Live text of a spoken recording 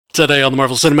Today on the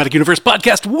Marvel Cinematic Universe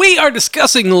podcast, we are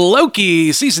discussing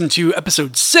Loki, Season 2,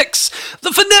 Episode 6,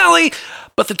 the finale,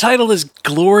 but the title is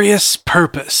Glorious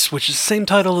Purpose, which is the same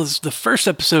title as the first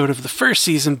episode of the first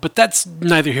season, but that's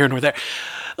neither here nor there.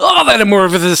 All that and more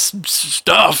of this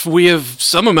stuff we have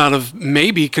some amount of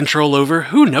maybe control over.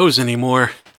 Who knows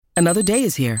anymore? Another day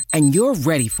is here, and you're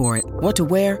ready for it. What to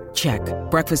wear? Check.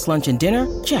 Breakfast, lunch, and dinner?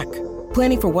 Check.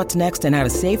 Planning for what's next and how to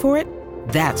save for it?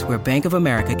 That's where Bank of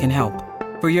America can help.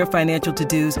 For your financial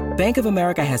to-dos, Bank of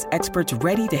America has experts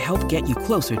ready to help get you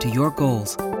closer to your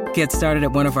goals. Get started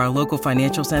at one of our local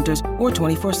financial centers or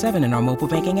 24/7 in our mobile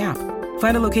banking app.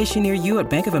 Find a location near you at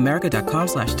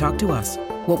bankofamerica.com/talktous.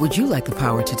 What would you like the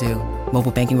power to do?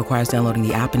 Mobile banking requires downloading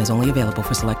the app and is only available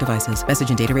for select devices. Message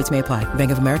and data rates may apply. Bank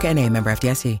of America N.A., member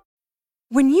FDIC.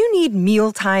 When you need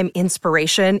mealtime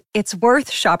inspiration, it's worth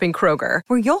shopping Kroger,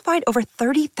 where you'll find over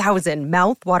 30,000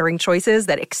 mouth-watering choices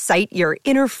that excite your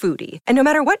inner foodie. And no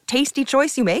matter what tasty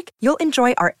choice you make, you'll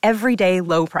enjoy our everyday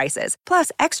low prices,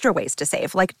 plus extra ways to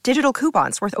save, like digital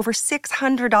coupons worth over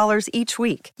 $600 each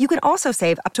week. You can also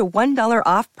save up to $1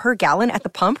 off per gallon at the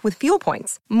pump with fuel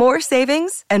points. More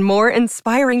savings and more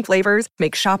inspiring flavors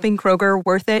make shopping Kroger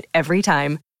worth it every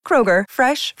time. Kroger,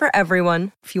 fresh for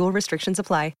everyone. Fuel restrictions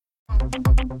apply.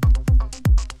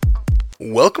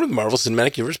 Welcome to the Marvel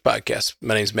Cinematic Universe podcast.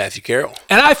 My name is Matthew Carroll.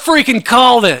 And I freaking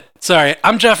called it! Sorry,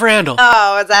 I'm Jeff Randall.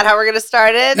 Oh, is that how we're going to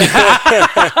start it? And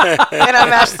I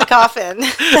mashed the coffin.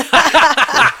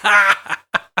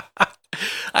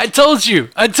 I told you,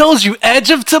 Edge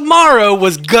of Tomorrow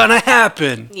was gonna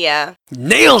happen. Yeah.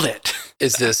 Nailed it.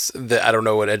 Is this the, I don't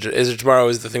know what Edge of Tomorrow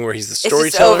is, the thing where he's the It's storyteller?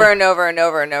 just over and over and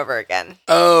over and over again.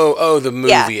 Oh, the movie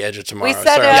Yeah. Edge of Tomorrow. We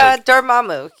said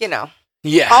Dormammu, you know.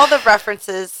 Yeah. All the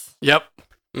references. Yep.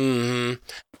 Mm-hmm.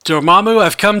 Dormammu,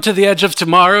 I've come to the Edge of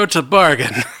Tomorrow to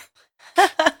bargain.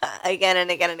 Again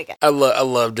and again and again. I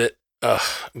loved it.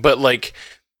 But like,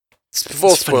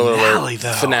 full spoiler finale, alert,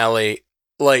 though. finale.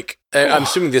 Like, I'm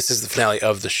assuming this is the finale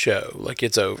of the show. Like,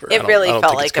 it's over. It I really don't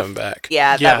felt think like it's coming back.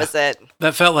 Yeah, Yeah. that was it.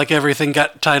 That felt like everything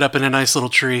got tied up in a nice little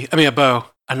tree. I mean, a bow.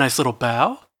 A nice little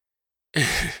bow?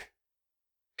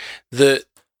 The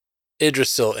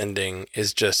Idrisil ending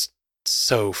is just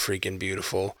so freaking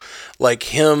beautiful. Like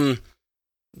him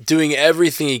doing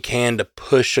everything he can to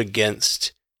push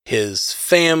against his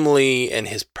family and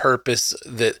his purpose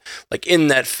that, like, in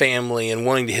that family, and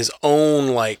wanting his own,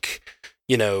 like,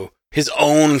 you know, his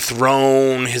own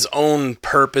throne, his own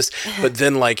purpose. But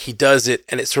then, like, he does it,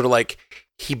 and it's sort of like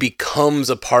he becomes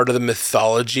a part of the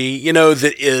mythology, you know,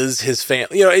 that is his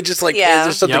family. You know, it just, like,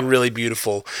 there's something really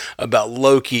beautiful about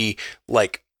Loki,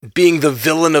 like, being the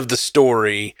villain of the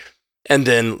story and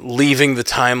then leaving the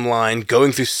timeline,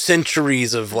 going through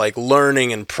centuries of, like,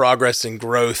 learning and progress and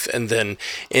growth, and then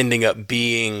ending up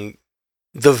being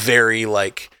the very,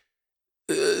 like,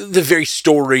 the very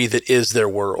story that is their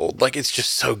world. Like, it's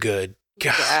just so good.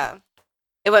 God. Yeah.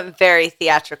 It went very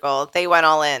theatrical. They went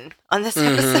all in on this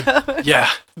episode. Yeah.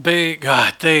 They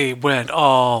went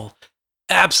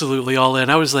absolutely all in.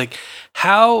 I was like,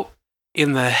 how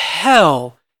in the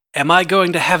hell am I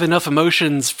going to have enough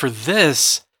emotions for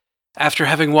this after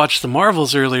having watched the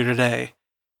Marvels earlier today?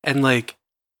 And, like,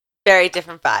 Very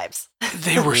different vibes.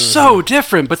 they were so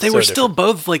different, but they So were still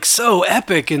both, like, so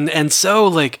epic and so,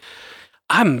 like,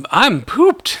 I'm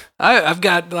pooped. I'm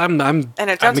I know,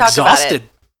 don't talk exhausted. about it.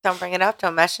 Don't bring it up.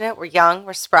 Don't mention it. We're young.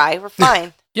 We're spry. We're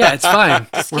fine. Yeah, it's fine.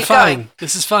 Just We're keep fine. going.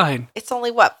 This is fine. It's only,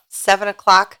 what, 7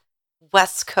 o'clock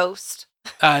West Coast?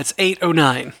 It's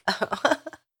 8:09.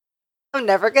 I'm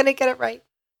never going to get it right.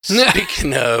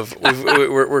 Speaking of,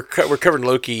 we're covering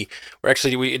Loki.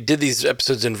 We did these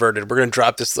episodes inverted. We're going to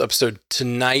drop this episode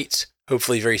tonight,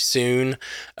 hopefully very soon,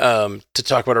 to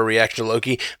talk about our reaction to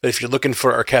Loki. But if you're looking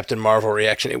for our Captain Marvel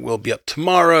reaction, it will be up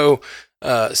tomorrow.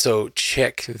 So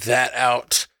check that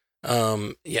out.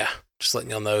 Just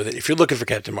letting y'all know that if you're looking for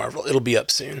Captain Marvel, it'll be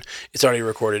up soon. It's already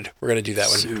recorded. We're going to do that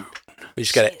one. Soon. We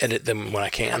just got to edit them when I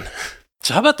can.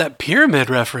 So how about that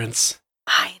pyramid reference?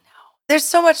 I know. There's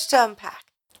so much to unpack.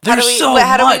 There's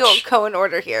How do we much. go in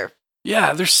order here?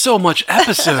 Yeah, there's so much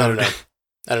episode.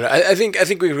 I don't know. I think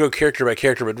we can go character by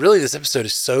character, but really this episode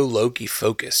is so Loki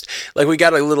focused. Like, we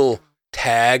got a little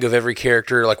tag of every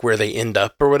character, like where they end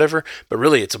up or whatever, but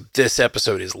really this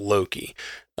episode is Loki.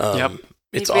 Yep.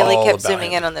 It's We really all kept about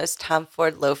zooming him. in on those Tom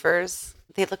Ford loafers.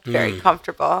 They looked very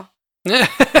comfortable.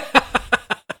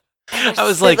 I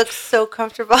was they like, look so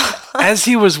comfortable. as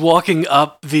he was walking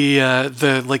up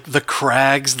the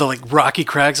crags, the like rocky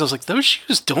crags, I was like, those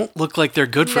shoes don't look like they're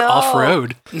good for No.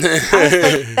 off-road. I was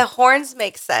like, the horns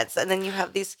make sense, and then you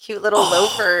have these cute little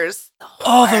loafers.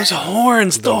 Oh, those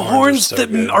horns! The horns so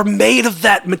that good. are made of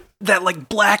that like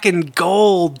black and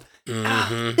gold.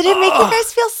 Mhm. Did it make you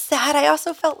guys feel sad? I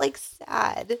also felt like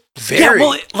sad. Very. Yeah,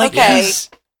 well, like Okay.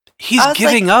 he's I was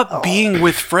giving like, up being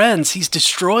with friends. He's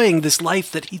destroying this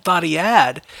life that he thought he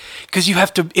had. Because you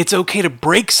have to. It's okay to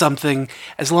break something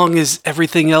as long as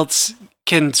everything else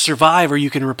can survive, or you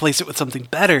can replace it with something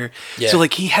better. Yeah. So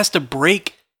like he has to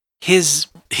break his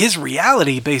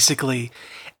reality basically,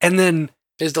 and then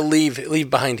is to leave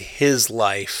behind his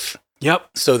life yep.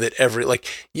 so that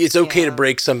it's okay to Yeah.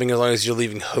 break something as long as you're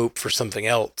leaving hope for something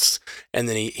else. And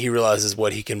then he realizes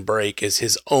what he can break is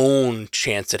his own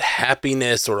chance at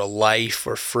happiness or a life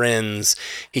or friends.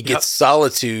 He gets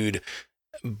solitude,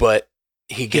 but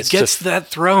he gets that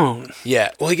throne. yeah.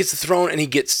 Well, he gets the throne and he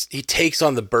takes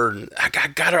on the burden. I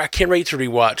can't wait to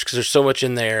rewatch because there's so much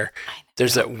in there.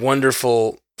 There's that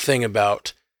wonderful thing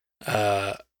about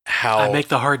how I make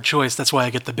the hard choice. That's why I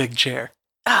get the big chair.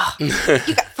 Oh,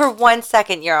 for 1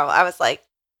 second, Euro, I was like,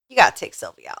 you got to take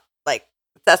Sylvie out. Like,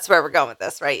 that's where we're going with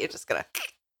this, right? You're just going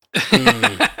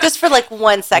to... Just for like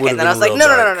 1 second. Would've Then I was been like, real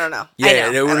no. dark.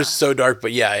 Yeah, it was so dark,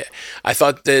 but yeah, I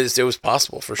thought this it was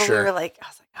possible for But sure. we were like, I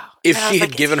was like, oh. If And I she was had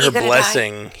like, given is her he gonna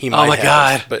blessing, he might my have.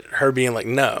 God. But her being like,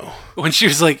 no. When she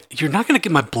was like, "You're not going to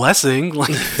get my blessing,"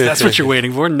 like that's what you're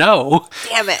waiting for. No. Die?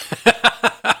 Damn it.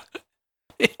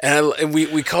 And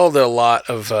we called a lot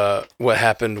of what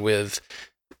happened with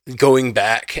going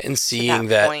back and seeing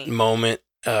that point. moment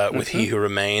with He Who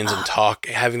Remains and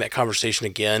having that conversation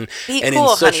again, Be and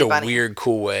cool, in such honey a bunny. weird,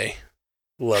 cool way.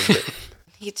 Loved it.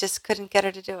 He just couldn't get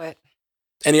her to do it.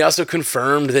 And he also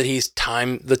confirmed that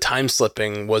the time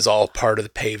slipping was all part of the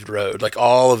paved road. Like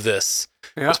all of this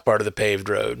Yeah. was part of the paved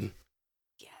road.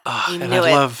 He And knew I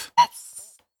it. love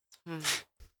That's...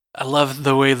 I love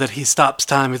the way that he stops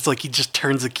time. It's like he just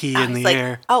turns a key I in was the like,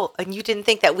 air. oh, and you didn't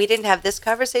think that we didn't have this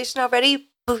conversation already?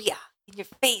 Booyah. In your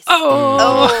face.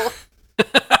 Oh.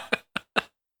 Oh.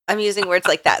 I'm using words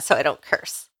like that so I don't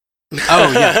curse.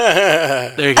 Oh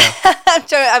yeah. There you go. I'm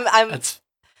trying, That's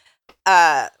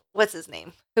what's his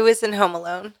name? Who is in Home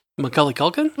Alone? Macaulay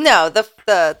Culkin? No,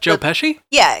 the Joe Pesci?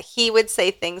 Yeah, he would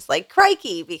say things like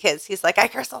 "crikey" because he's like, I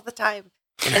curse all the time,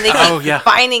 and they keep Oh, yeah.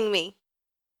 fining me.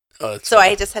 Oh, that's So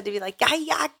funny. I just had to be like,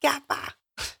 "Gaya gappa."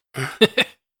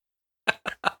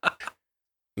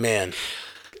 Man,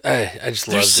 I just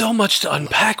love There's so much to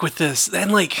unpack with this.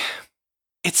 And like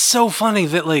it's so funny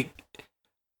that like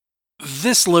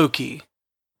this Loki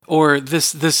or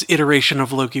this iteration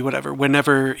of Loki, whatever,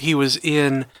 whenever he was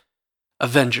in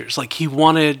Avengers, like he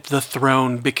wanted the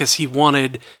throne because he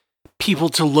wanted people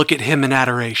to look at him in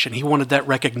adoration. He wanted that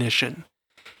recognition.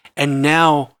 And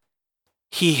now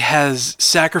he has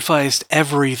sacrificed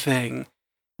everything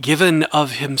given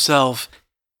of himself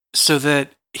so that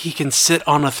he can sit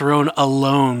on a throne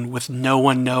alone with no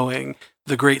one knowing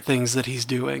the great things that he's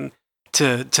doing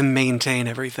to maintain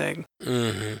everything.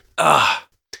 Mm-hmm. Ah,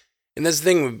 And that's the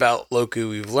thing about Loki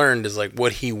we've learned is like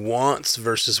what he wants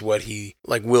versus what he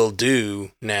like will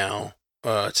do now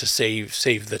to save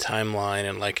the timeline,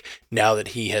 and like now that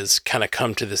he has kind of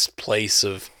come to this place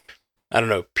of I don't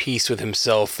know, peace with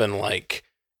himself and like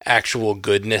actual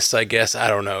goodness, I guess. I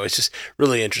don't know. It's just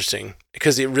really interesting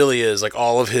because it really is like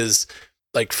all of his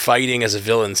like fighting as a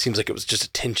villain seems like it was just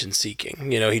attention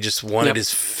seeking. You know, he just wanted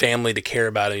his family to care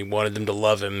about him. He wanted them to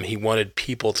love him. He wanted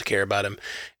people to care about him.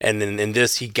 And in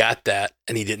this, he got that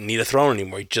and he didn't need a throne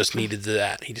anymore. He just needed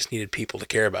that. He just needed people to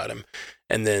care about him.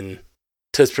 And then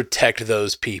to protect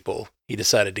those people, he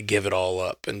decided to give it all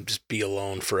up and just be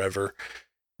alone forever,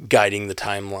 guiding the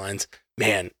timelines.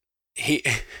 Man,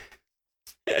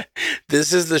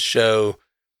 this is the show.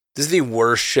 This is the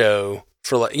worst show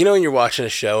for like, you know, when you're watching a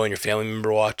show and your family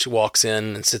member walks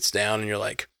in and sits down and you're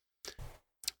like,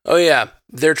 oh yeah,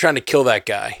 they're trying to kill that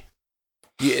guy.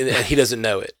 And he doesn't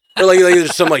know it. Or like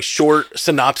there's some like short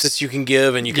synopsis you can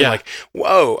give and you can like,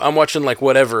 whoa, I'm watching like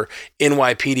whatever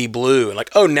NYPD Blue and like,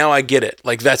 oh, now I get it.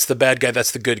 Like that's the bad guy.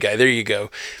 That's the good guy. There you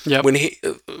go. Yep. When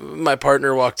my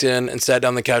partner walked in and sat down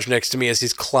on the couch next to me as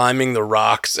he's climbing the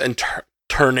rocks and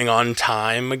turning on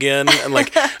time again and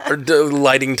like or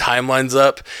lighting timelines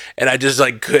up. And I just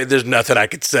like, there's nothing I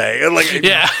could say. And like,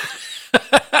 yeah.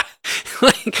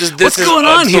 Like, just, what's this going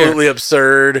is on here? absolutely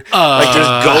absurd. Like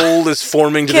there's gold is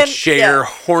forming to the chair. Yeah.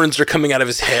 Horns are coming out of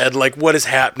his head. Like what is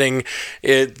happening?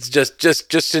 It's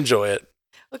just enjoy it.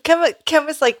 Kim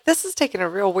was like, "This is taking a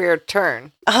real weird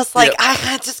turn." I was like, Yep. "I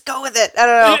can't just go with it." I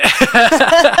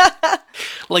don't know.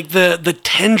 Like the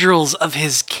tendrils of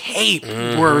his cape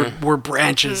were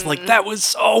branches. Like that was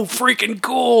so freaking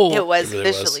cool. It was It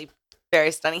really visually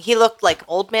very stunning. He looked like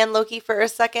old man Loki for a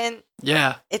second.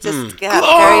 Yeah. It just got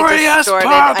very Glorious distorted.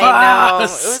 I know. It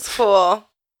purpose! was cool.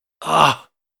 Oh,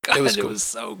 God, It was it cool. was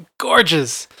so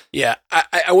gorgeous. Yeah,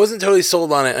 I wasn't totally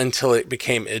sold on it until it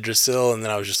became Idrisil, and then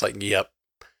I was just like, yep,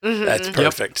 Mhm. that's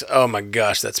perfect. Oh my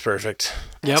gosh, that's perfect.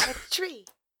 Yep. A tree.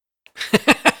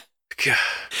 God.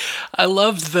 I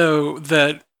loved though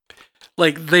that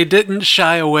like they didn't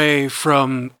shy away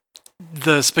from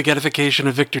the spaghettification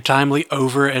of Victor Timely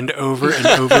over and over and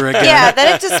over again. Yeah,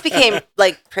 then it just became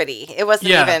like pretty. It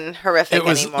wasn't Yeah. even horrific It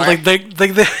was anymore. like they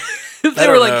they I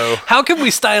were don't like, know. how can we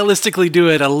stylistically do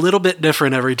it a little bit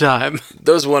different every time?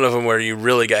 There was one of them where you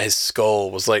really got his skull.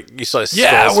 Was like you saw his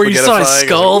Yeah, skull where you saw his spaghettifying. I was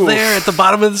skull like, there at the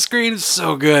bottom of the screen. It's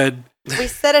so good. we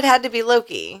said it had to be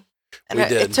Loki. And We it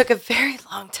did. took a very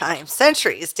long time,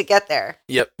 centuries to get there.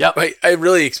 Yep. Yep. I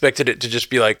really expected it to just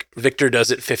be like Victor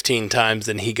does it 15 times,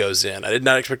 then he goes in. I did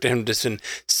not expect him to spend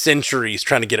centuries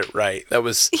trying to get it right. That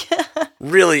was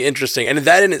really interesting. And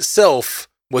that in itself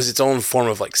was its own form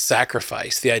of like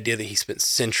sacrifice. The idea that he spent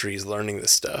centuries learning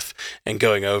this stuff and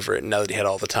going over it now that he had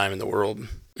all the time in the world.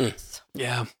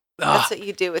 Yeah. That's what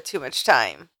you do with too much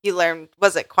time. You learn,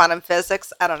 was it quantum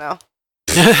physics? I don't know.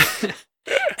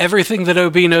 Everything that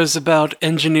OB knows about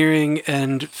engineering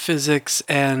and physics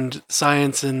and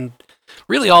science and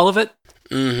really all of it,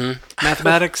 Mm-hmm.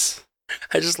 mathematics.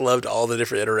 I just loved all the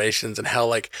different iterations and how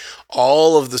like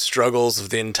all of the struggles of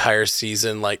the entire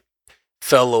season like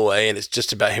fell away and it's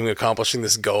just about him accomplishing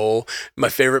this goal. My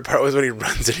favorite part was when he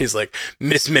runs and he's like,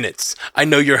 Miss Minutes, I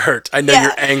know you're hurt. I know Yeah.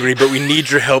 you're angry, but we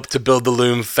need your help to build the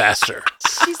loom faster.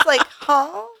 She's like,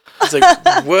 huh? It's like,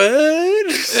 what?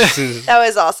 That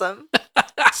was awesome.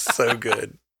 So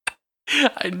good.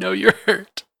 I know you're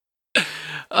hurt.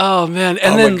 Oh man.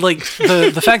 And Oh, then my- like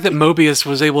the fact that Mobius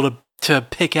was able to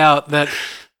pick out that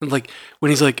like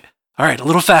when he's like, all right, a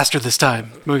little faster this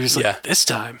time. Mobius like, Yeah. this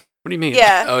time? What do you mean?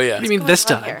 Yeah. Oh yeah. What do you mean What's this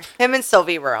going on time? here? Him and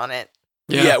Sylvie were on it.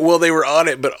 Yeah. Well, they were on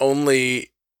it, but only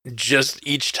just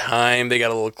each time they got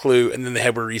a little clue and then they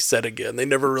had to reset again. They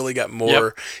never really got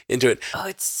more into it. Oh,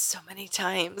 it's so many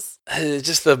times.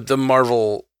 Just the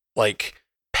Marvel like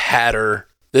patter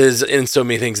that is in so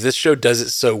many things. This show does it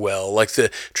so well. Like the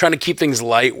trying to keep things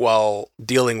light while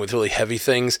dealing with really heavy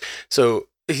things. So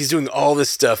he's doing all this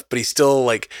stuff, but he's still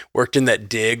like worked in that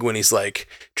dig when he's like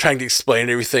trying to explain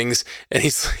everything. And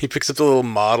he picks up the little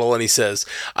model and he says,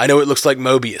 I know it looks like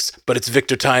Mobius, but it's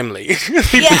Victor Timely. He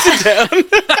puts it down.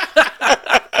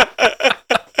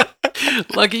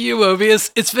 Lucky you,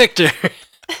 Mobius. It's Victor.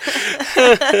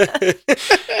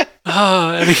 Oh,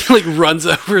 and he like runs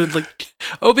over and like,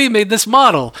 OB made this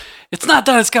model. It's not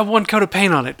done. It's got one coat of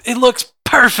paint on it. It looks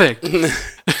perfect.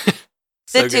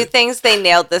 So The two good. things they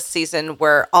nailed this season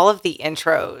were all of the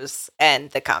intros and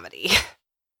the comedy.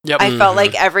 Yep. I felt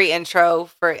like every intro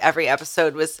for every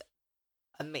episode was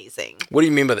amazing. What do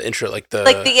you mean by the intro? Like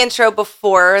the intro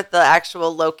before the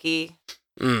actual Loki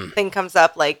Mm. thing comes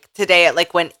up. Like today, it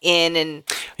like went in and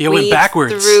Yeah, it went weaved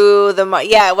backwards. through the.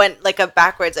 It went like a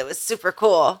backwards. It was super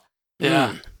cool.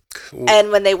 Yeah. Cool. And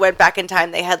when they went back in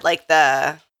time, they had like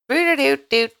the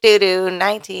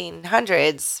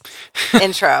 1900s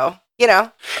intro. You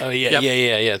know, Oh yeah, Yep.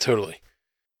 yeah, totally.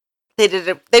 they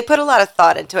did. They put a lot of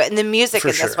thought into it, and the music For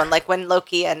in this sure. one, like when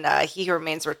Loki and He Who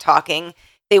Remains were talking,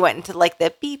 they went into like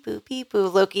the beep boo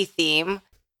Loki theme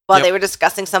while Yep. they were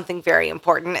discussing something very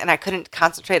important, and I couldn't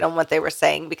concentrate on what they were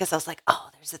saying because I was like, "Oh,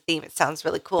 there's a theme. It sounds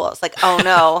really cool." I was like, "Oh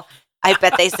no, I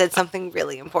bet they said something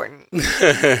really important."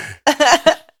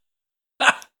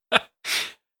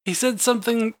 He said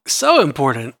something so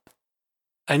important.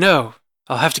 I know.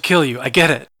 I'll have to kill you. I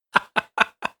get it.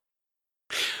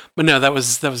 But no, that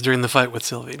was during the fight with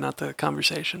Sylvie, not the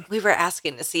conversation. We were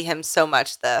asking to see him so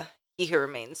much, the He Who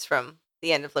Remains from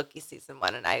the end of Loki season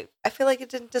 1, and I feel like it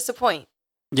didn't disappoint.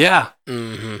 Yeah.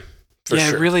 Mm-hmm. For Yeah,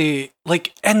 sure. really,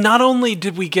 like, and not only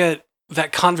did we get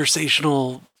that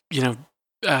conversational,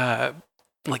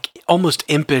 like almost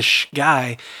impish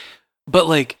guy, but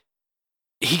like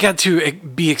he got to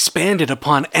be expanded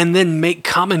upon and then make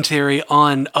commentary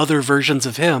on other versions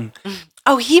of him.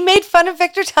 Oh, he made fun of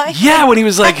Victor Timely? Yeah, when he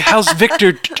was like, how's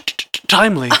Victor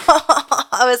Timely?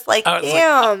 I was like, I was like,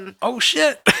 damn. Oh,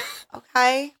 shit.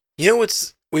 Okay. You know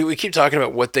what's we keep talking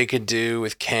about what they could do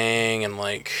with Kang and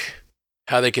like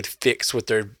how they could fix with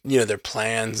their their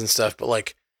plans and stuff, but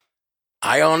like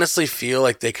I honestly feel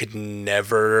like they could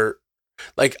never,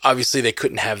 like obviously they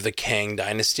couldn't have the Kang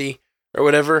dynasty or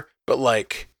whatever, but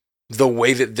like the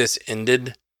way that this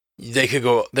ended, they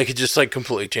could just like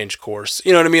completely change course.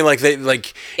 You know what I mean?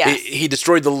 Like he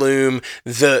destroyed the loom.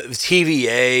 The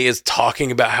TVA is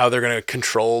talking about how they're going to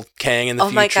control Kang in the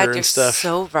future my God, and you're stuff.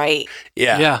 so right.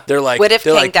 Yeah. They're like, what if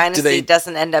Kang like, Dynasty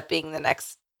doesn't end up being the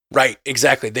next? Right,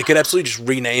 exactly. They could absolutely just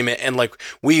rename it, and like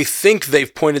we think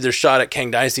they've pointed their shot at Kang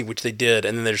Dynasty, which they did,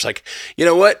 and then they're just like, you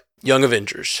know what, Young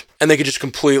Avengers, and they could just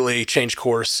completely change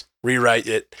course, rewrite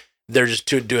it. They're just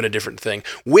doing a different thing.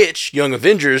 Which Young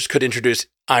Avengers could introduce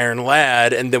Iron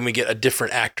Lad, and then we get a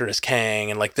different actor as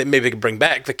Kang, and like maybe they could bring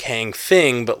back the Kang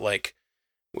thing, but like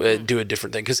do a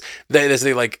different thing because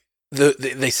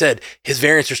they said his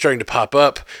variants are starting to pop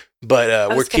up.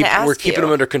 But we're keeping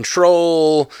him under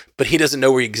control, but he doesn't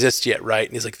know where he exists yet, right?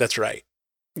 And he's like, that's right.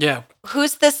 Yeah.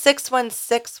 Who's the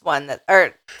 616 one that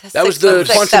was the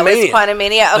Quantumania.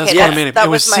 Quantumania. Okay, that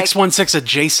was 616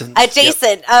 adjacent.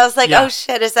 Adjacent. Yep. I was like, oh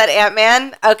shit, is that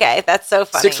Ant-Man? Okay, that's so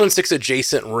funny. 616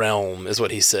 adjacent realm is what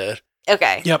he said.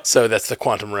 Okay. Yep. So that's the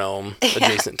quantum realm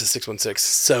adjacent to 616.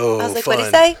 So I was like, fun. what'd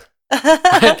he say?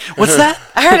 What's that?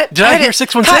 I heard it. Did I hear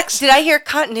 616? Did I hear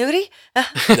continuity?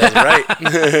 That's right.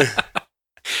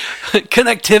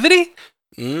 Connectivity?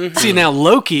 Mm-hmm. See,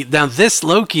 now this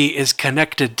Loki is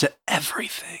connected to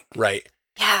everything. Right.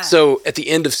 Yeah. So at the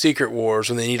end of Secret Wars,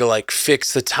 when they need to like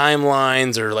fix the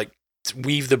timelines or like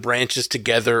weave the branches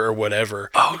together or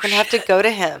whatever, you're going to have to go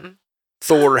to him.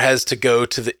 Thor has to go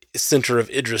to the center of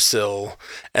Yggdrasil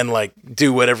and like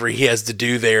do whatever he has to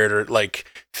do there to like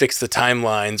fix the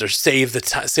timelines or save the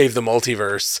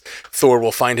multiverse. Thor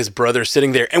will find his brother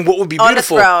sitting there, and what would be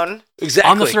beautiful on the throne.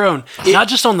 Exactly on the throne, not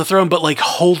just on the throne, but like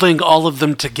holding all of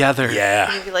them together.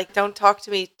 Yeah, you'd be like, "Don't talk to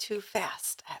me too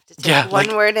fast. I have to take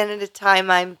one word in at a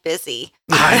time. I'm busy.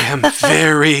 I am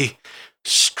very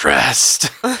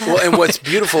stressed." Well, and what's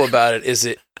beautiful about it is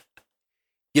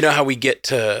you know how we jump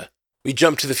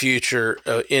to the future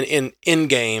in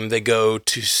game. They go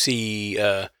to see.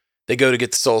 They go to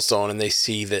get the Soul Stone, and they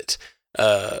see that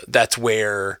that's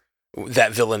where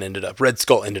that villain ended up. Red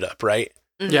Skull ended up, right?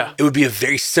 Mm-hmm. Yeah. It would be a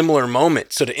very similar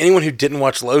moment. So to anyone who didn't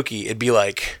watch Loki, it'd be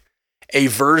like a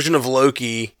version of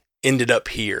Loki ended up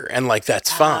here, and like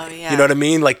that's fine. Yeah. You know what I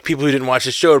mean? Like people who didn't watch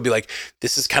the show would be like,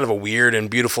 this is kind of a weird and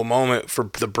beautiful moment for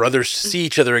the brothers to see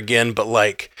each other again, but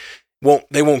like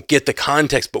they won't get the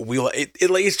context, but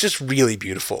it's just really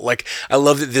beautiful. Like I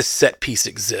love that this set piece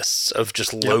exists of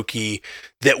just Loki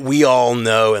that we all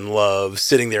know and love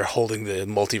sitting there holding the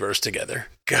multiverse together.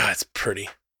 God, it's pretty.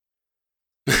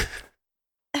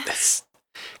 That's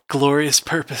glorious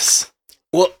purpose.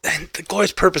 Well, and the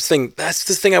glorious purpose thing, that's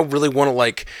the thing I really want to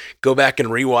like go back and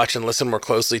rewatch and listen more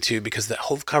closely to, because that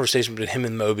whole conversation between him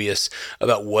and Mobius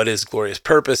about what is glorious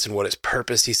purpose and what is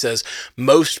purpose, he says,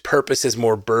 most purpose is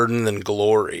more burden than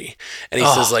glory. And he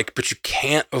says like, but you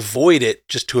can't avoid it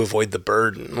just to avoid the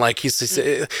burden. Like he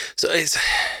says, so it's,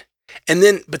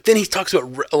 but then he talks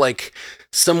about like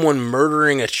someone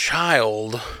murdering a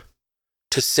child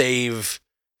to save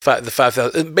the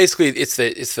 5,000. Basically, it's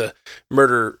the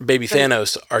murder baby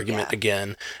Thanos argument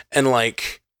again, and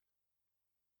like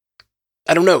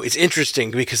I don't know. It's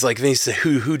interesting because like they say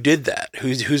who did that?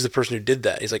 Who's the person who did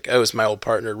that? He's like, oh, it's my old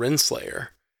partner Renslayer.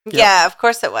 Yeah, of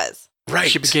course it was. Right,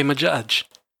 she became a judge,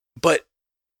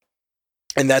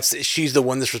 and she's the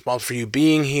one that's responsible for you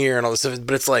being here and all this stuff.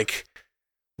 But it's like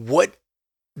what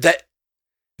that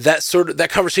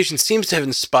conversation seems to have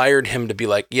inspired him to be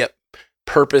like, yep.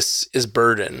 Purpose is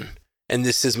burden, and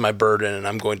this is my burden, and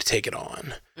I'm going to take it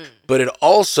on. But it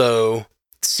also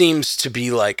seems to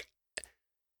be like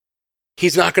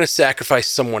he's not going to sacrifice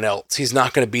someone else. He's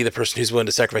not going to be the person who's willing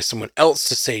to sacrifice someone else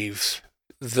to save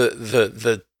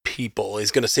the people.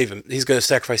 He's going to save him. He's going to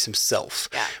sacrifice himself.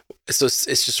 Yeah. So it's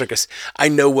just like I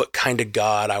know what kind of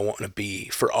God I want to be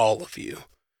for all of you.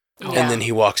 And then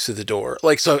he walks through the door.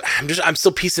 Like, so I'm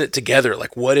still piecing it together.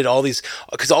 Like, what did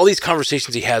because all these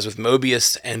conversations he has with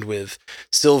Mobius and with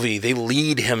Sylvie, they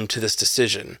lead him to this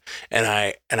decision. And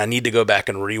I need to go back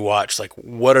and rewatch, like,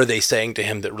 what are they saying to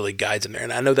him that really guides him there?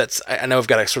 And I know I've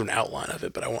got a sort of an outline of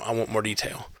it, but I want more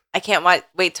detail. I can't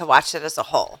wait to watch it as a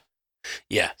whole.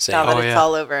 Yeah. Same. Now that it's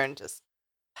all over and just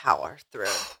power through.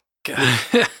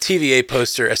 TVA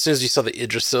poster, as soon as you saw the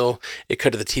Yggdrasil, it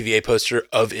cut to the TVA poster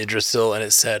of Yggdrasil and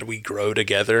it said, "We grow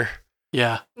together."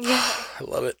 Yeah. I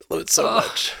love it so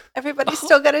much. Everybody's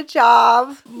still got a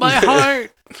job. My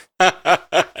heart.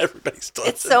 Everybody's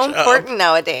It's so important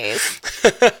nowadays.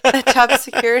 Job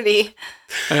security.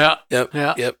 Yeah.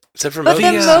 Yep. Except for But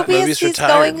then Mobius. Mobius, he's retired.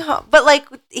 going home. But like,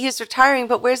 he's retiring.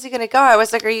 But where's he going to go? I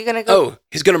was like, are you going to go? Oh,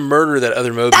 he's going to murder that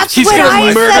other Mobius. That's He's what gonna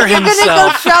I murder said. You're going to go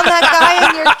himself. drown that guy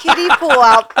in your kiddie pool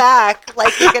out back.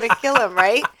 Like you're going to kill him,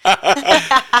 right?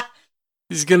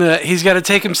 He's got to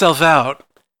take himself out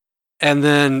and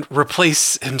then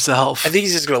replace himself. I think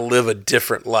he's just going to live a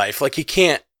different life. Like he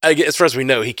can't, as far as we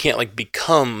know, he can't like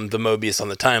become the Mobius on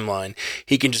the timeline.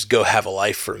 He can just go have a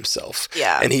life for himself.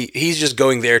 Yeah. And he's just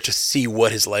going there to see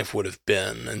what his life would have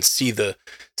been and see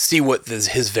what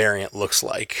his variant looks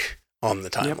like on the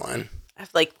timeline. I'm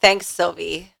like, thanks,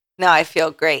 Sylvie. Now I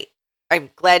feel great. I'm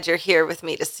glad you're here with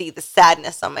me to see the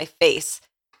sadness on my face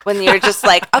when you're just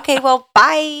like, okay, well,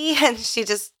 bye. And she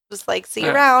just was like, see you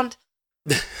around.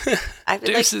 I'd be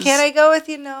like, Deuces. can I go with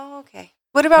you? No? Okay.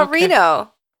 What about Okay.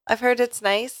 Reno? I've heard it's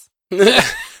nice. I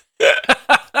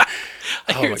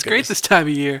Oh hear my it's great goodness. this time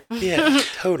of year. Yeah,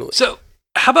 totally. So,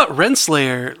 how about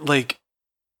Renslayer? Like,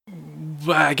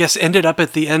 I guess ended up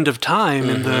at the end of time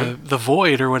in the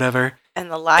void or whatever, And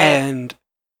the lion.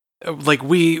 and like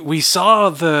we saw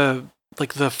the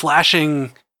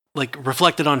flashing like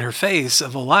reflected on her face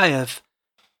of Eliath,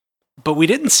 but we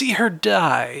didn't see her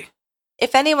die.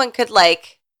 If anyone could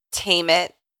like tame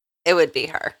it, it would be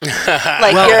her.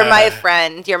 Like, Well- you're my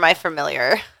friend. You're my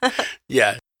familiar.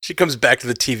 Yeah. She comes back to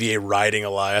the TVA riding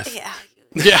Eliath. Yeah.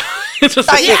 Yeah, it's just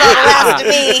Thought you like, saw the last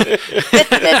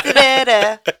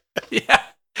of me. yeah.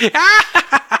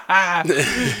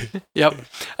 Yep.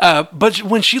 But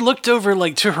when she looked over,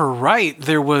 like to her right,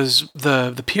 there was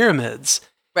the pyramids,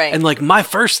 Right. and like my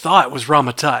first thought was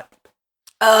Ramatut.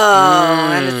 Oh,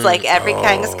 and it's like every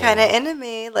king's kind of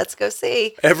enemy. Let's go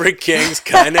see. Every king's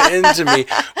kind of into me.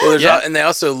 Well, there's Yeah. and they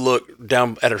also look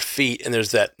down at her feet, and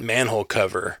there's that manhole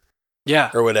cover Yeah.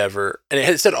 or whatever, and it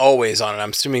had said "always" on it.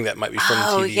 I'm assuming that might be from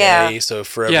Oh, the TVA. yeah. So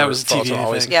forever. Yeah, it was a falls on TVA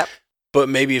always. thing. Yep. But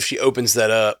maybe if she opens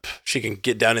that up, she can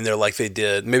get down in there like they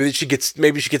did. Maybe she gets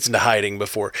into hiding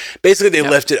before. Basically, they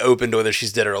left it open to whether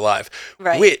she's dead or alive.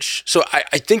 Right. So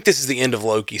I think this is the end of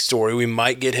Loki's story. We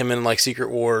might get him in like Secret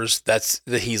Wars. That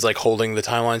he's like holding the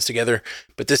timelines together.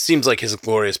 But this seems like his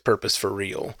glorious purpose for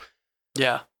real.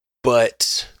 Yeah.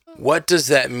 But what does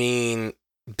that mean?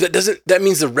 That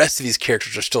means the rest of these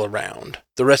characters are still around.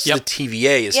 The rest of the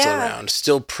TVA is still around,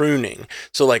 still pruning.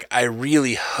 So like I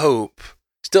really hope,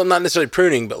 still not necessarily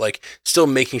pruning, but like still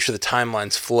making sure the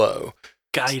timelines flow.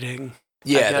 Guiding.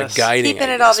 Yeah, they're guess. guiding. Keeping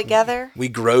I it all guess. together. We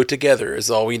grow together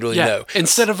is all we really know.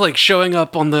 Instead of like showing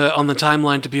up on the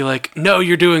timeline to be like, no,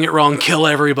 you're doing it wrong, kill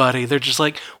everybody. They're just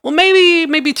like, well,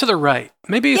 maybe to the right.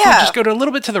 Maybe if we just go to a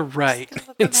little bit to the right Let them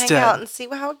hang out instead. and see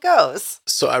how it goes.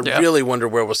 So I Yeah. really wonder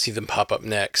where we'll see them pop up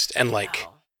next. And like,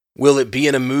 will it be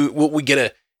in a movie? Will we get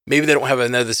a? Maybe they don't have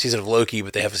another season of Loki,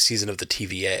 but they have a season of the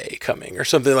TVA coming or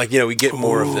something like. We get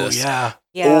more of Ooh, this. Yeah.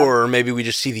 Yeah. Or maybe we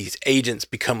just see these agents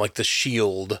become like the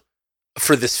shield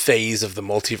for this phase of the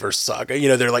multiverse saga.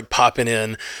 They're like popping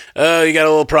in. Oh, you got a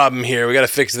little problem here. We got to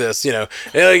fix this. You got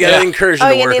an incursion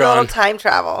to you work need a little on. time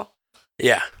travel.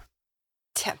 Yeah.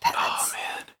 10 minutes. Oh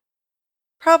man.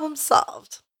 Problem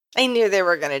solved. I knew they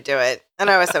were going to do it, and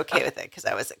I was okay with it because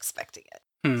I was expecting it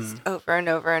over and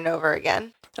over and over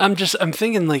again. I'm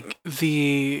thinking like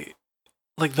the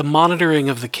monitoring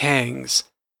of the Kangs.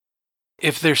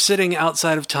 If they're sitting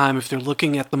outside of time, if they're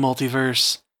looking at the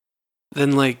multiverse,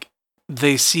 then like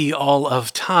they see all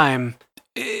of time.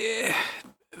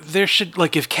 There should,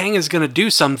 like, if Kang is going to do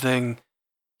something,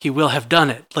 he will have done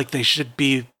it. Like they should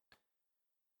be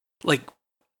like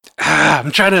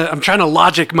I'm trying to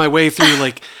logic my way through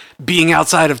like being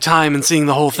outside of time and seeing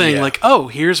the whole thing. Yeah. Like, oh,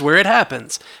 here's where it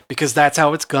happens because that's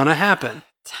how it's gonna happen.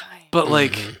 Time. But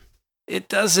like, it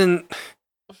doesn't.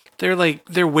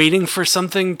 They're waiting for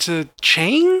something to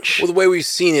change. Well, the way we've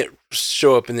seen it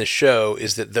show up in this show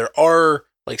is that there are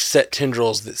like set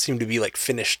tendrils that seem to be like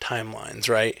finished timelines,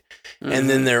 right? And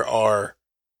then there are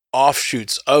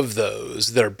offshoots of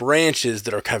those that are branches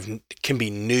that are kind of can be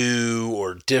new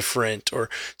or different, or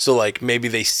so like maybe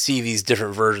they see these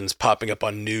different versions popping up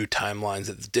on new timelines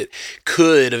that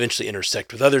could eventually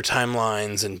intersect with other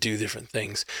timelines and do different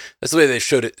things. That's the way they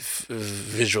showed it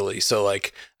visually. So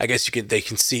like I guess they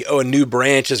can see, oh, a new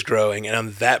branch is growing, and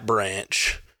on that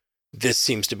branch this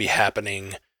seems to be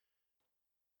happening.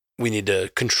 We need to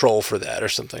control for that or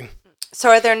something. So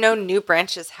are there no new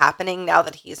branches happening now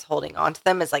that he's holding on to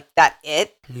them? Is like that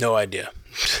it? No idea.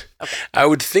 Okay. I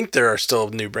would think there are still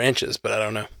new branches, but I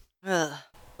don't know. Ugh,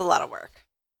 a lot of work.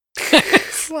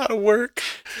 It's a lot of work.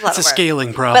 It's a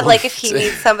scaling problem. But like if he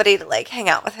needs somebody to like hang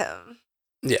out with him,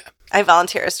 Yeah. I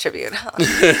volunteer as tribute.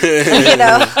 You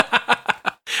know?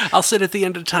 I'll sit at the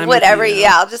end of time. Whatever, with you.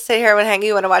 yeah. I'll just sit here and hang.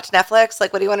 You want to watch Netflix?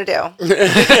 Like, what do you want to do?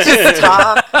 Just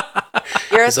talk.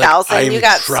 You're He's 1,000. I'm You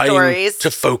got trying stories.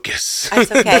 to focus.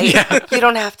 It's okay. Yeah. You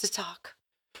don't have to talk.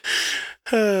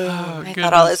 Oh, I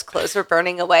thought all his clothes were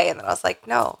burning away, and then I was like,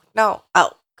 no.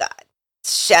 Oh, God.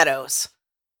 Shadows.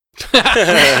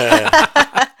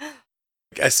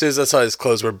 As soon as I saw his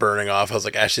clothes were burning off, I was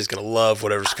like, Ashley's going to love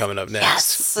whatever's coming up next.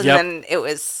 Yes. And Yep. then it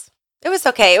was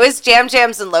okay. It was jams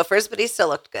and loafers, but he still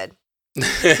looked good.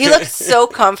 He looked so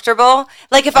comfortable.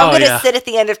 Like, if I'm going to sit at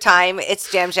the end of time, it's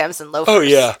jams and loafers. Oh,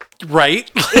 yeah. Right?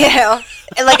 You know?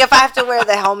 And, like, if I have to wear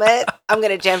the helmet, I'm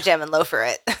going to jam and loafer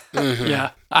it. Mhm. Yeah.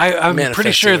 I'm pretty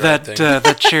Manifesting sure the right that thing.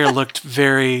 that chair looked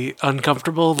very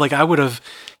uncomfortable. Like, I would have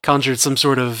conjured some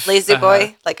sort of Lazy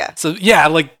boy. Like a... So yeah,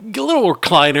 like a little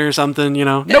recliner or something, you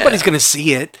know. Nobody's gonna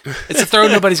see it. It's a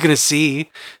throne nobody's gonna see.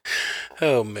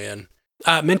 Oh, man.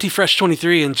 Minty Fresh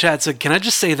 23 in chat said, "Can I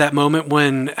just say that moment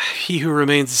when He Who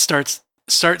Remains starts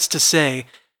to say,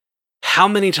 how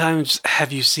many times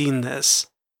have you seen this?"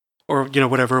 Or, you know,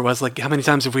 whatever it was, like, how many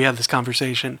times have we had this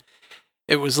conversation?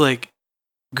 It was like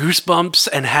goosebumps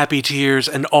and happy tears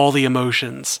and all the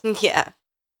emotions. Yeah.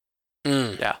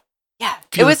 Mm. Yeah. Yeah.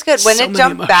 It Feel was good. When so it many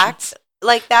jumped back emotions.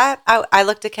 like that, I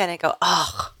looked at Ken and go,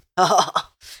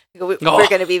 we're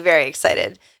going to be very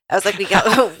excited. I was like,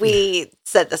 we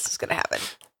said this was going to happen.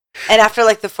 And after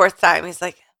like the fourth time, he's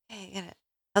like, hey, get it.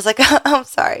 I was like, I'm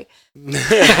sorry.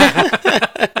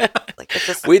 Like, it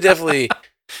just, We definitely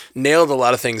nailed a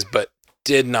lot of things, but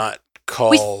did not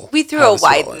call. we threw how a this will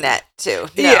wide end. net too.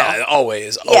 No. Yeah,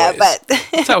 always. Yeah, but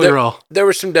That's how we roll. There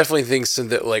were some definitely things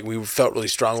that like we felt really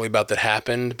strongly about that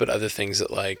happened, but other things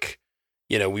that like,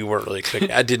 you know, we weren't really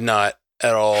expecting. I did not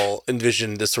at all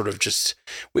envision this sort of just.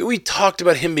 We talked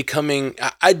about him becoming.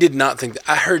 I did not think that.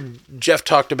 I heard Jeff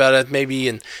talked about it maybe,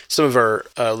 and some of our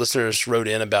listeners wrote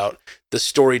in about the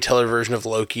storyteller version of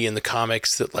Loki in the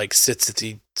comics that like sits at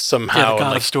the somehow Yeah, the God and,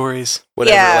 like, of stories.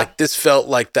 whatever. Yeah. Like this felt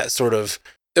like that sort of.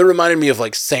 It reminded me of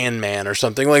like Sandman or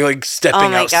something, like stepping Oh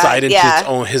my outside God, into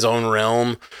yeah. his own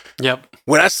realm. Yep.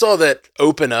 When I saw that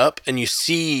open up and you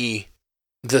see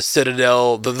the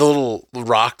Citadel, the little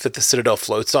rock that the Citadel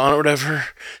floats on or whatever,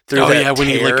 through Oh that yeah, when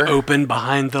he like tear, opened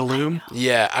behind the loom.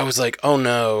 yeah, I was like, oh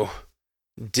no,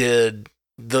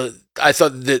 I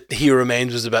thought that He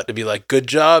Remains was about to be like, good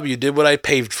job, you did what I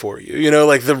paved for you. You know,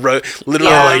 like the road,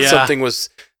 literally Yeah. like Yeah. something was,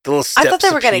 the little steps I thought they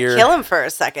were going to appear. kill him for a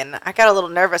second. I got a little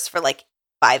nervous for like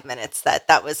 5 minutes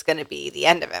that was going to be the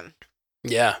end of him.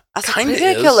 Yeah, I was like, are kind we of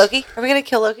going to kill Loki? Are we going to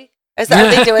kill Loki? Are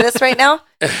they doing this right now?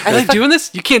 Are they doing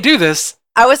this? You can't do this.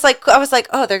 I was like,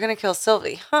 oh, they're going to kill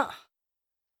Sylvie. Huh.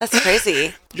 That's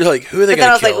crazy. You're like, who are they But then I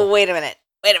going was to like, kill? well, wait a minute.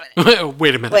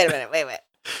 Wait a minute.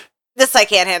 This I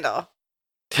can't handle.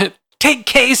 Take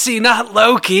Casey, not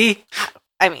Loki.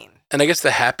 I mean, And I guess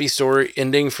the happy story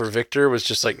ending for Victor was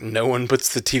just like no one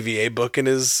puts the TVA book in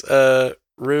his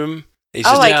room. He's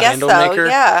just I a guess candle so. maker.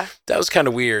 Yeah. That was kind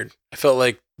of weird. I felt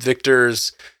like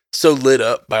Victor's so lit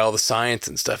up by all the science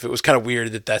and stuff. It was kind of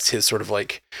weird that that's his sort of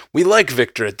like, we like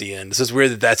Victor at the end. So it's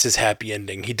weird that that's his happy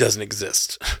ending. He doesn't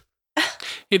exist.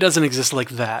 He doesn't exist like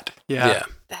that. Yeah.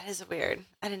 That is weird.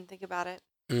 I didn't think about it.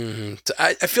 Mm-hmm. So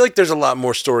I feel like there's a lot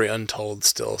more story untold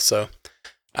still. So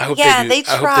I hope Yeah, they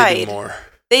do. I hope they tried. do more.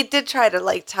 They did try to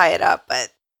like tie it up,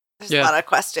 but there's Yeah. a lot of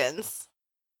questions.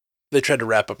 They tried to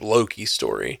wrap up Loki's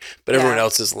story, but everyone Yeah.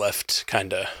 else is left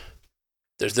kind of.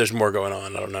 There's more going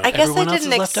on. I don't know. I guess Everyone I else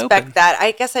didn't is left expect open. that.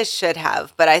 I guess I should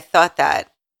have, but I thought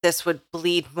that this would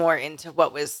bleed more into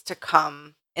what was to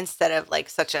come instead of like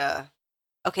such a,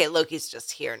 okay, Loki's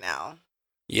just here now.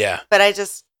 Yeah, But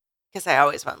because I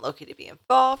always want Loki to be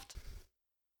involved,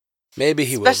 maybe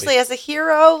he especially will as a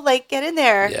hero. Like, get in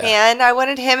there. Yeah. And I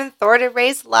wanted him and Thor to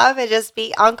raise love and just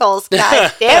be uncles.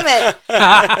 God damn it.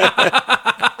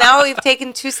 Now we've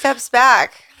taken 2 steps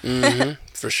back. be.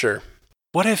 For sure.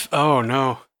 What if? Oh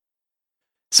no.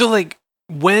 So like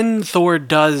when Thor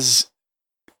does,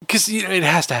 because it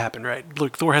has to happen, right?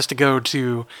 Look, Thor has to go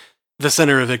to the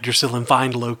center of Yggdrasil and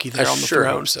find Loki there I on the sure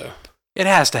throne. hope so. It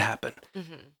has to happen.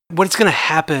 Mm-hmm. What's going to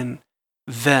happen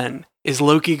then? Is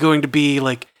Loki going to be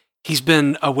like he's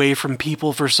been away from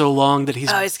people for so long that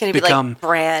he's It's going to be become like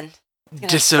Bran. He's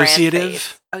gonna have Bran dissociative?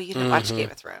 face. Oh, you didn't watch Mhm.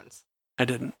 Game of Thrones. I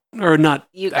didn't, or not.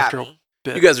 You got after a me.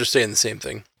 bit. You guys are saying the same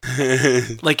thing.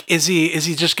 Like, is he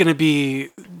just going to be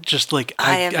just like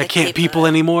I am I the can't people keeper.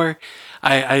 anymore?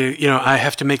 I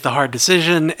have to make the hard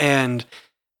decision, and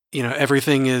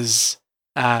everything is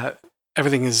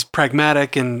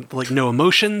pragmatic and like no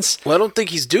emotions. Well, I don't think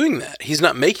he's doing that. He's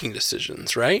not making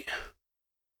decisions, right?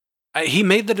 He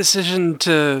made the decision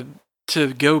to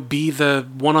go be the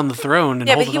one on the throne and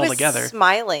Yeah, hold but it he all was together.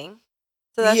 smiling.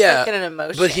 So that's like an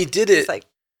emotion. But he did He's it. like,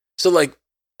 So like,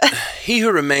 he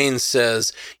who remains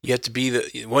says you have to be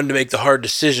the one to make the hard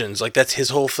decisions. Like that's his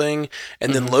whole thing.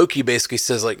 And then Loki basically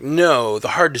says like, no, the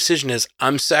hard decision is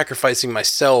I'm sacrificing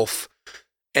myself.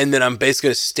 And then I'm basically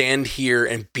going to stand here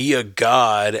and be a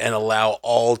god and allow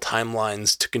all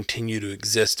timelines to continue to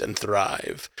exist and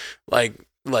thrive.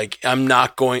 Like I'm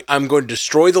going to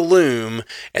destroy the loom,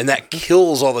 and that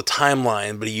kills all the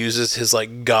timeline, but he uses his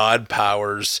like god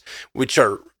powers, which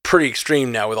are pretty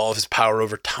extreme now with all of his power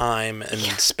over time and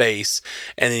space,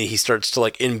 and then he starts to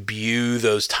like imbue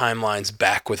those timelines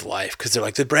back with life because they're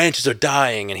like the branches are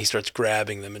dying, and he starts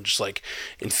grabbing them and just like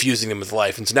infusing them with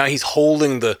life. And so now he's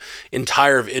holding the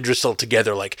entire of Idrisil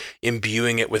together, like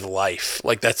imbuing it with life.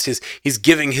 Like that's he's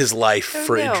giving his life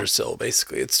for Idrisil,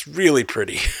 basically. It's really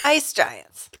pretty. Ice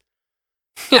giants.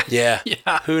 Yeah.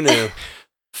 Who knew?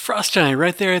 Frost giant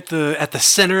right there at the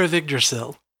center of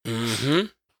Yggdrasil. Mm-hmm.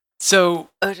 So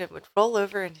Odin would roll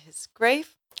over in his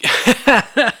grave.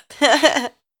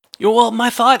 well,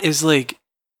 my thought is like,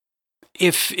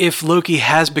 if Loki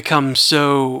has become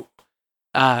so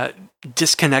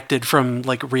disconnected from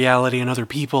like reality and other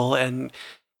people, and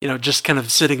just kind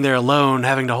of sitting there alone,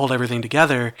 having to hold everything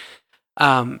together,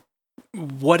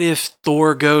 what if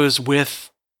Thor goes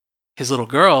with his little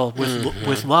girl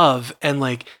with Love, and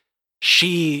like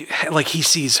he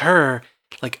sees her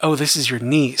like, oh, this is your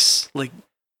niece, like.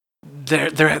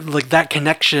 They're like that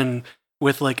connection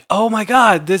with like, oh my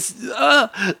god, this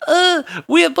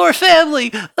we have more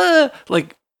family,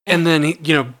 like, and then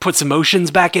he puts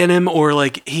emotions back in him, or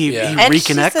like he and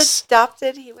reconnects. She's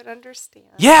adopted, he would understand.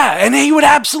 Yeah, and he would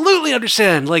absolutely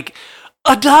understand. Like,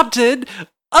 adopted.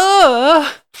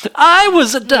 I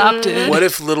was adopted. What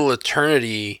if little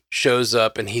Eternity shows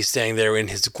up and he's staying there in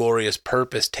his glorious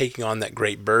purpose, taking on that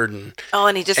great burden? Oh,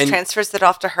 and he just transfers it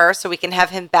off to her so we can have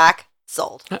him back.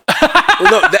 Sold. Well,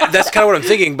 no, that's kind of what I'm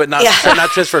thinking, but not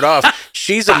transferred off.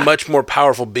 She's a much more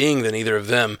powerful being than either of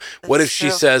them. What if she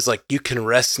says, like, you can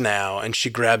rest now, and she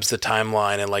grabs the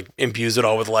timeline and, like, imbues it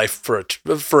all with life for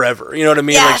forever? You know what I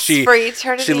mean? Yes, like for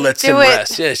eternity. She lets him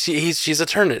rest. Yeah, she's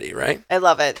Eternity, right? I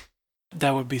love it.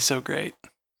 That would be so great.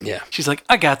 Yeah. She's like,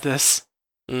 I got this.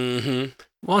 Mm-hmm.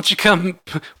 Why don't you come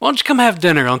have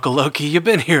dinner, Uncle Loki? You've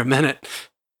been here a minute.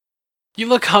 You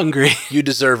look hungry. You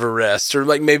deserve a rest. Or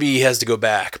like maybe he has to go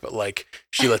back, but like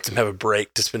she lets him have a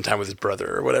break to spend time with his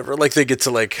brother or whatever. Like they get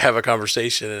to like have a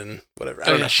conversation and whatever. I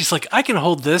don't know. She's like, I can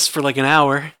hold this for like an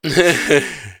hour. You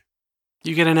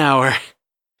get an hour.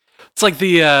 It's like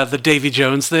the Davy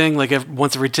Jones thing. Like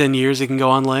once every 10 years he can go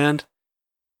on land.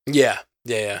 Yeah.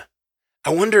 I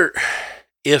wonder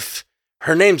if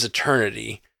her name's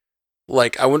Eternity.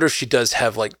 Like I wonder if she does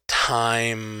have like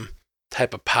time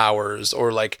type of powers,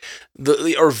 or like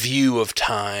or view of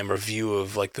time, or view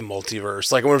of like the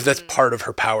multiverse. Like I wonder if that's part of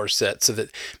her power set, so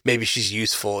that maybe she's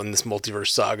useful in this multiverse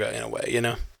saga in a way,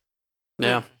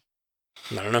 Yeah.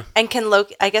 I don't know. And can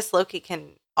Loki? I guess Loki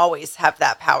can always have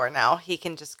that power now. He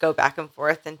can just go back and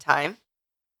forth in time.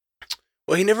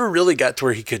 Well, he never really got to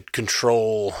where he could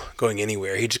control going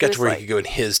anywhere. He just got to where he could go in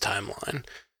his timeline.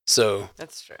 So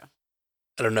that's true.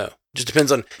 I don't know. Just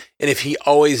depends on, and if he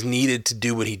always needed to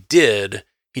do what he did,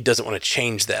 he doesn't want to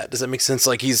change that. Does that make sense?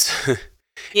 Like he's, if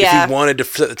he wanted to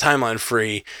set the timeline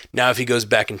free, now if he goes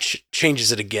back and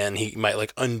changes it again, he might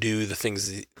like undo the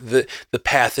things, the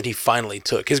path that he finally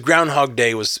took. His Groundhog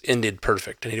Day was ended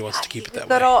perfect, and he wants to keep it that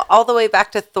way. Go all the way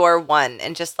back to Thor 1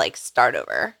 and just like start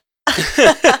over. And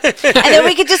then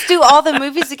we could just do all the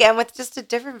movies again with just a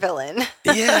different villain.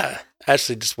 Yeah.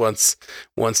 Actually, just once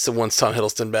Tom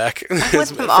Hiddleston back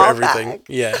for all everything. Back.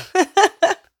 Yeah.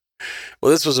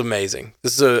 Well, this was amazing.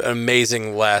 This is an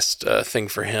amazing last thing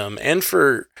for him, and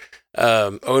for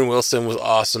Owen Wilson was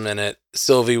awesome in it.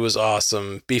 Sylvie was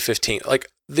awesome. B-15, like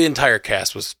the entire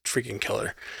cast was freaking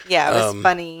killer. Yeah, it was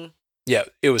funny. Yeah,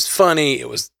 it was funny. It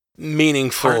was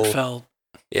meaningful, heartfelt.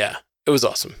 Yeah, it was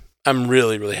awesome. I'm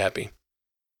really, really happy.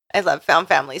 I love found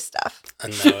family stuff. I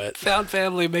know it. Found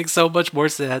family makes so much more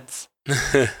sense.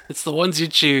 It's the ones you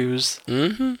choose.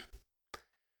 Mm-hmm.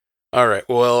 All right.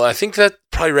 Well, I think that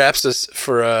probably wraps us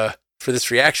for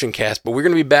this reaction cast. But we're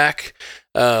going to be back.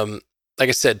 Like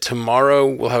I said, tomorrow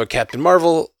we'll have a Captain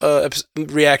Marvel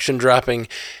reaction dropping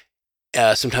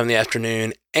sometime in the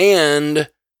afternoon, and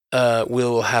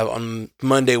we'll have on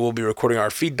Monday. We'll be recording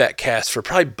our feedback cast for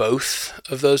probably both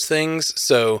of those things.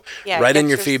 So write in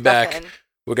your feedback.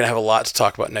 We're going to have a lot to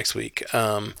talk about next week.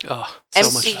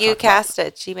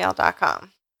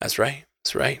 MCUcast@gmail.com. That's right.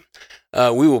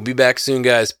 We will be back soon,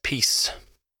 guys. Peace.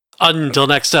 Until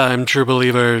next time, true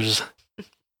believers.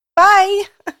 Bye.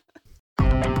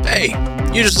 Hey,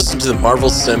 you just listened to the Marvel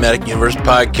Cinematic Universe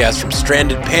podcast from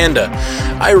Stranded Panda.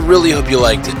 I really hope you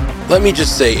liked it. Let me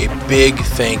just say a big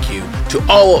thank you to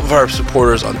all of our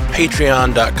supporters on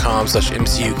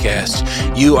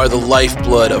patreon.com/MCUcast. You are the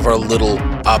lifeblood of our little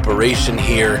operation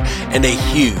here, and a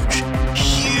huge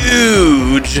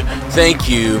thank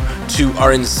you to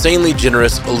our insanely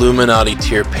generous Illuminati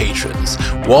tier patrons,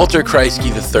 Walter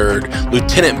Kreisky III,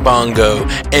 Lieutenant Bongo,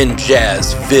 and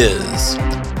Jazz Viz.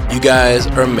 You guys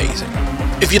are amazing.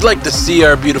 If you'd like to see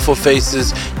our beautiful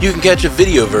faces, you can catch a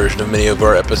video version of many of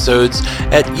our episodes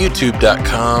at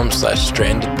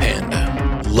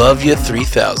youtube.com/strandedpanda. Love you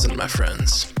 3000, my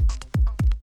friends.